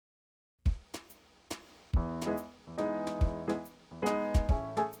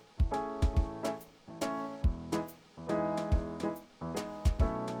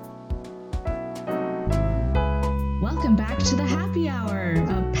to the Happy Hour,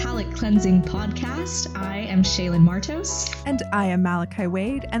 a palate-cleansing podcast. I am Shaylyn Martos. And I am Malakai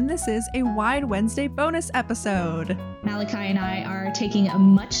Wade, and this is a Wide Wednesday bonus episode. Malakai and I are taking a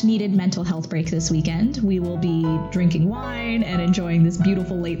much-needed mental health break this weekend. We will be drinking wine and enjoying this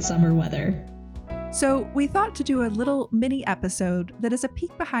beautiful late summer weather. So we thought to do a little mini episode that is a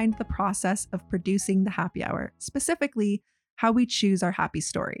peek behind the process of producing the Happy Hour, specifically how we choose our happy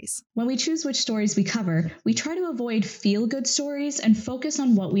stories. When we choose which stories we cover, we try to avoid feel-good stories and focus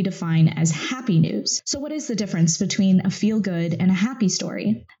on what we define as happy news. So what is the difference between a feel-good and a happy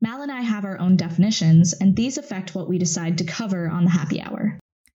story? Mal and I have our own definitions, and these affect what we decide to cover on the Happy Hour.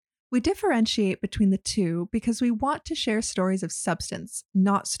 We differentiate between the two because we want to share stories of substance,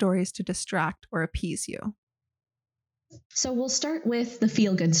 not stories to distract or appease you. So we'll start with the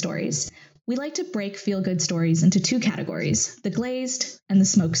feel-good stories. We like to break feel-good stories into two categories, the glazed and the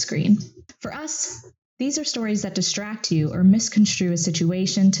smokescreen. For us, these are stories that distract you or misconstrue a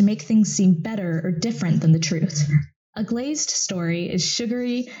situation to make things seem better or different than the truth. A glazed story is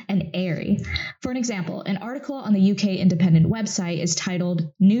sugary and airy. For an example, an article on the UK Independent website is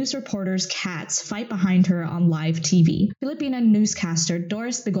titled, "News Reporter's Cats Fight Behind Her on Live TV." Filipina newscaster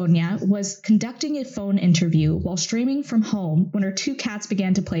Doris Begonia was conducting a phone interview while streaming from home when her two cats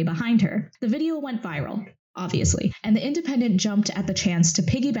began to play behind her. The video went viral, obviously, and the Independent jumped at the chance to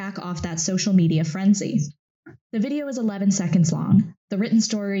piggyback off that social media frenzy. The video is 11 seconds long, the written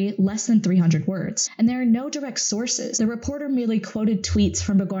story less than 300 words, and there are no direct sources. The reporter merely quoted tweets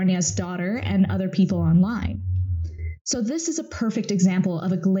from Begonia's daughter and other people online. So this is a perfect example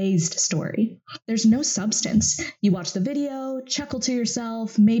of a glazed story. There's no substance. You watch the video, chuckle to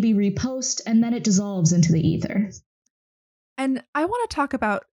yourself, maybe repost, and then it dissolves into the ether. And I want to talk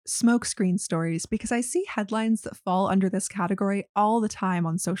about smokescreen stories because I see headlines that fall under this category all the time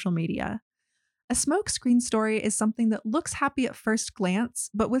on social media. A smokescreen story is something that looks happy at first glance,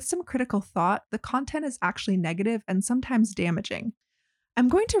 but with some critical thought, the content is actually negative and sometimes damaging. I'm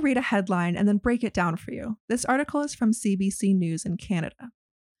going to read a headline and then break it down for you. This article is from CBC News in Canada.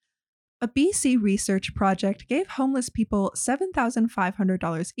 A BC research project gave homeless people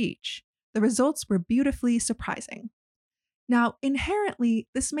 $7,500 each. The results were beautifully surprising. Now, inherently,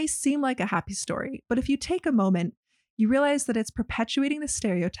 this may seem like a happy story, but if you take a moment, you realize that it's perpetuating the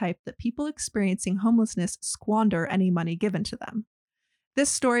stereotype that people experiencing homelessness squander any money given to them.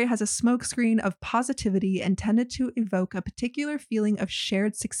 This story has a smokescreen of positivity intended to evoke a particular feeling of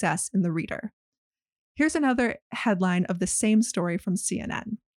shared success in the reader. Here's another headline of the same story from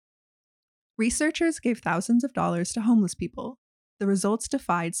CNN. Researchers gave thousands of dollars to homeless people. The results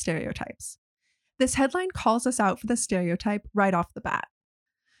defied stereotypes. This headline calls us out for the stereotype right off the bat.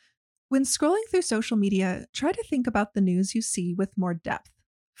 When scrolling through social media, try to think about the news you see with more depth.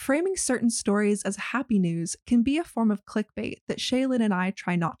 Framing certain stories as happy news can be a form of clickbait that Shaylyn and I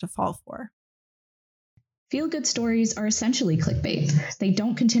try not to fall for. Feel-good stories are essentially clickbait. They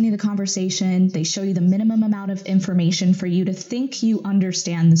don't continue the conversation, they show you the minimum amount of information for you to think you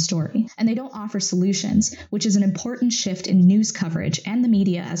understand the story, and they don't offer solutions, which is an important shift in news coverage and the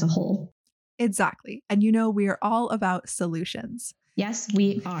media as a whole. Exactly, and we are all about solutions. Yes,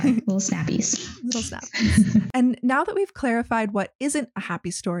 we are. Little snappies. Little snappies. And now that we've clarified what isn't a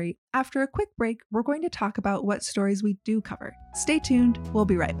happy story, after a quick break, we're going to talk about what stories we do cover. Stay tuned. We'll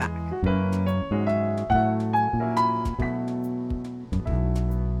be right back.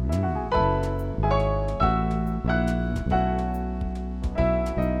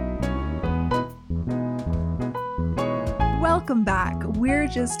 Welcome back. We're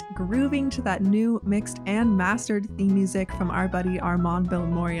just grooving to that new mixed and mastered theme music from our buddy Armand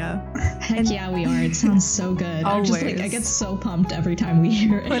Villamoria. Heck yeah, we are. It sounds so good. Always. I get so pumped every time we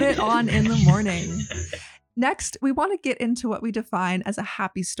hear it. Put it on in the morning. Next, we want to get into what we define as a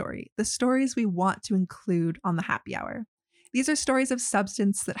happy story, the stories we want to include on the happy hour. These are stories of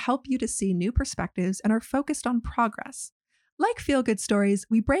substance that help you to see new perspectives and are focused on progress. Like feel-good stories,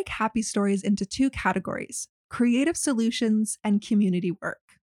 we break happy stories into two categories: creative solutions and community work.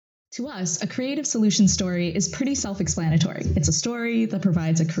 To us, a creative solution story is pretty self-explanatory. It's a story that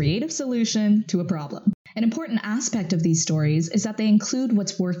provides a creative solution to a problem. An important aspect of these stories is that they include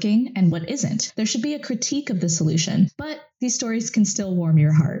what's working and what isn't. There should be a critique of the solution, but these stories can still warm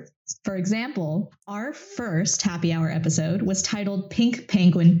your heart. For example, our first happy hour episode was titled Pink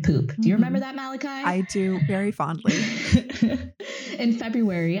Penguin Poop. Do you remember that, Malakai? I do, very fondly. In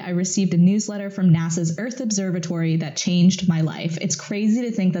February, I received a newsletter from NASA's Earth Observatory that changed my life. It's crazy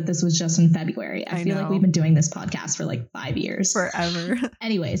to think that this was just in February. I feel like we've been doing this podcast for like 5 years. Forever.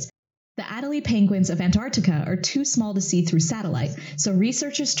 Anyways, The Adelie penguins of Antarctica are too small to see through satellite, so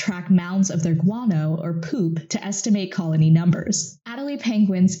researchers track mounds of their guano or poop to estimate colony numbers. Adelie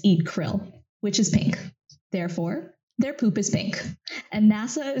penguins eat krill, which is pink. Therefore, their poop is pink. And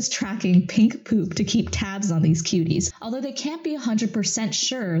NASA is tracking pink poop to keep tabs on these cuties, although they can't be 100%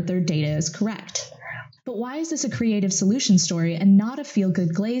 sure their data is correct. But why is this a creative solution story and not a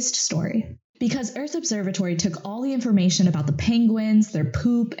feel-good glazed story? Because Earth Observatory took all the information about the penguins, their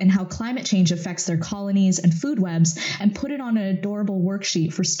poop, and how climate change affects their colonies and food webs and put it on an adorable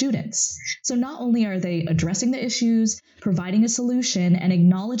worksheet for students. So not only are they addressing the issues, providing a solution, and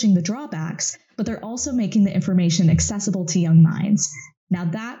acknowledging the drawbacks, but they're also making the information accessible to young minds. Now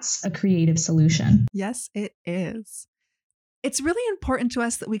that's a creative solution. Yes, it is. It's really important to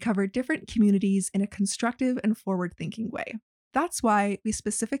us that we cover different communities in a constructive and forward-thinking way. That's why we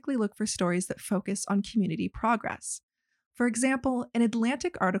specifically look for stories that focus on community progress. For example, an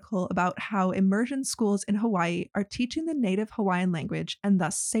Atlantic article about how immersion schools in Hawaii are teaching the native Hawaiian language and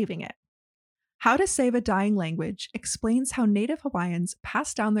thus saving it. How to Save a Dying Language explains how Native Hawaiians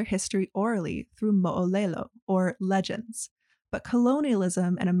pass down their history orally through mo'olelo, or legends, but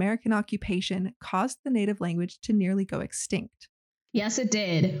colonialism and American occupation caused the native language to nearly go extinct. Yes, it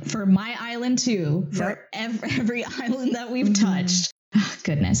did. For my island, too. For every island that we've touched. Oh,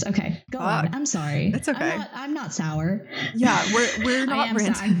 goodness. Okay, go on. I'm sorry. It's okay. I'm not sour. Yeah, we're not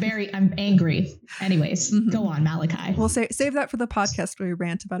ranting. I'm angry. Anyways, go on, Malakai. We'll save that for the podcast where we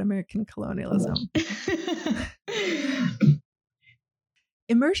rant about American colonialism.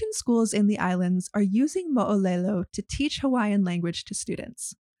 Immersion schools in the islands are using mo'olelo to teach Hawaiian language to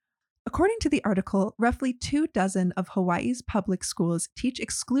students. According to the article, roughly 24 of Hawaii's public schools teach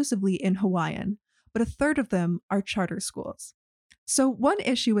exclusively in Hawaiian, but a third of them are charter schools. So one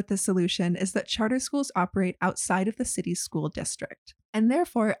issue with this solution is that charter schools operate outside of the city's school district, and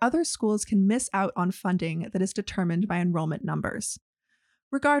therefore other schools can miss out on funding that is determined by enrollment numbers.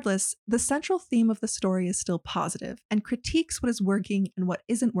 Regardless, the central theme of the story is still positive and critiques what is working and what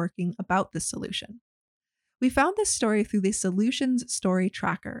isn't working about this solution. We found this story through the Solutions Story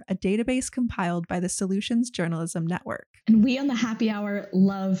Tracker, a database compiled by the Solutions Journalism Network. And we on the Happy Hour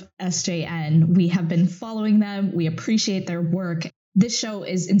love SJN. We have been following them. We appreciate their work. This show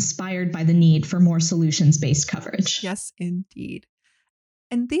is inspired by the need for more solutions-based coverage. Yes, indeed.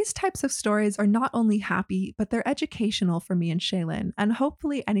 And these types of stories are not only happy, but they're educational for me and Shaylyn, and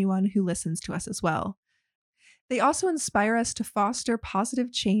hopefully anyone who listens to us as well. They also inspire us to foster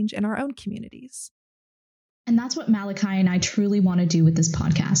positive change in our own communities. And that's what Malakai and I truly want to do with this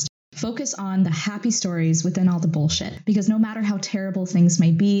podcast. Focus on the happy stories within all the bullshit, because no matter how terrible things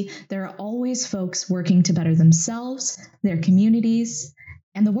may be, there are always folks working to better themselves, their communities,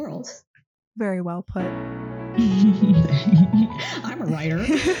 and the world. Very well put. I'm a writer.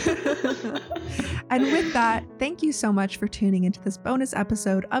 And with that, thank you so much for tuning into this bonus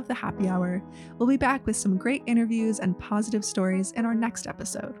episode of The Happy Hour. We'll be back with some great interviews and positive stories in our next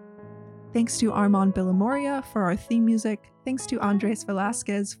episode. Thanks to Armand Villamoria for our theme music. Thanks to Andres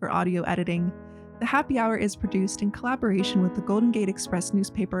Velasquez for audio editing. The Happy Hour is produced in collaboration with the Golden Gate Express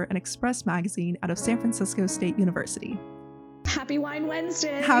newspaper and Express magazine out of San Francisco State University. Happy Wine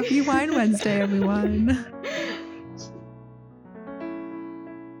Wednesday! Happy Wine Wednesday, everyone!